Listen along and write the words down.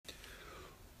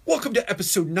Welcome to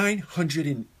episode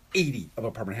 980 of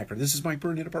Apartment Hacker. This is Mike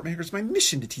Byrne at Apartment Hacker. It's my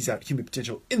mission to tease out human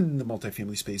potential in the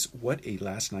multifamily space. What a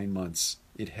last 9 months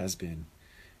it has been.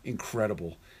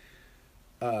 Incredible.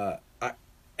 At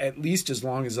least as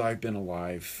long as I've been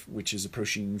alive, which is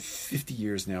approaching 50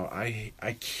 years now,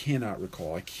 I cannot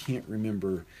recall, I can't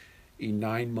remember a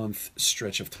 9-month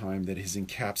stretch of time that has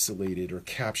encapsulated or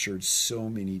captured so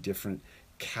many different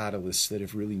catalysts that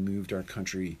have really moved our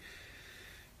country.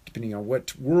 Depending on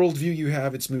what worldview you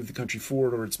have, it's moved the country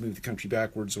forward or it's moved the country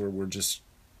backwards, or we're just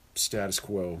status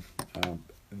quo.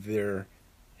 There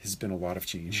has been a lot of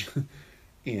change.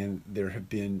 And there have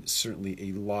been certainly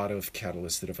a lot of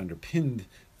catalysts that have underpinned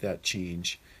that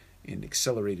change and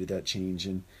accelerated that change.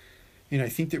 And I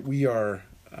think that we are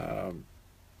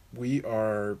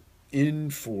in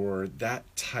for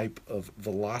that type of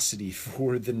velocity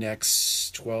for the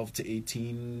next 12 to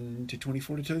 18 to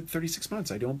 24 to 36 months.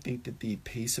 I don't think that the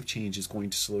pace of change is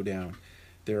going to slow down.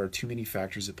 There are too many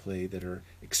factors at play that are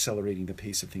accelerating the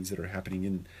pace of things that are happening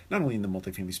in not only in the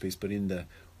multifamily space, but in the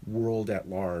world at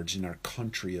large, in our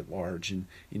country at large, and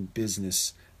in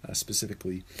business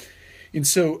specifically. And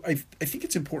so I think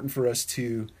it's important for us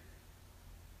to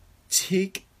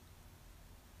take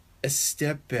a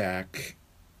step back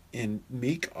and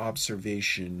make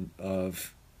observation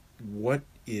of what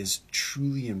is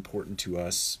truly important to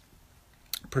us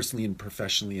personally and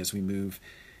professionally as we move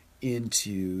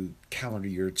into calendar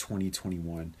year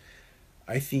 2021.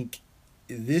 I think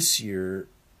this year,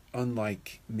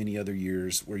 unlike many other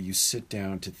years where you sit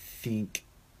down to think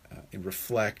and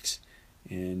reflect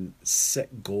and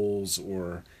set goals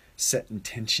or set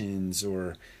intentions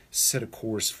or set a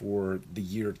course for the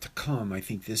year to come, I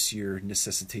think this year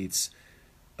necessitates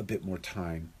a bit more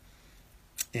time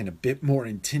and a bit more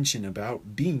intention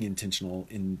about being intentional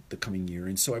in the coming year.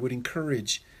 And so I would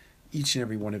encourage each and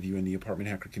every one of you in the Apartment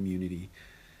Hacker community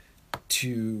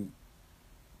to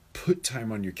put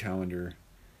time on your calendar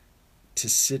to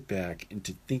sit back and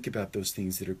to think about those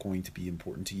things that are going to be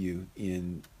important to you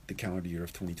in the calendar year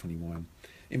of 2021.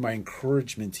 And my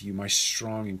encouragement to you, my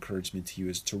strong encouragement to you,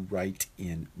 is to write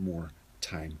in more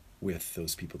time with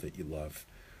those people that you love.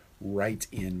 Write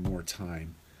in more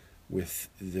time with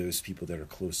those people that are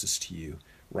closest to you.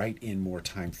 Write in more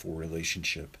time for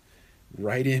relationship.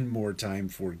 Write in more time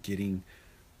for getting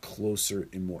closer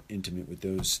and more intimate with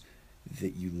those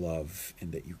that you love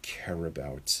and that you care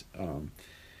about.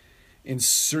 And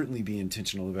certainly be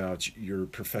intentional about your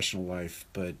professional life,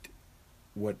 but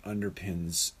what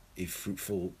underpins a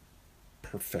fruitful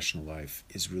professional life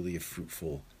is really a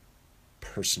fruitful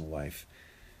personal life.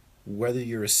 Whether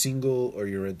you're a single or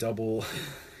you're a double,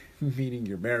 meaning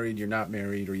you're married, you're not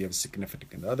married, or you have a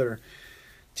significant other,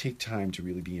 take time to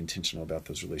really be intentional about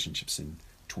those relationships in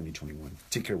 2021.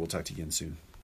 Take care. We'll talk to you again soon.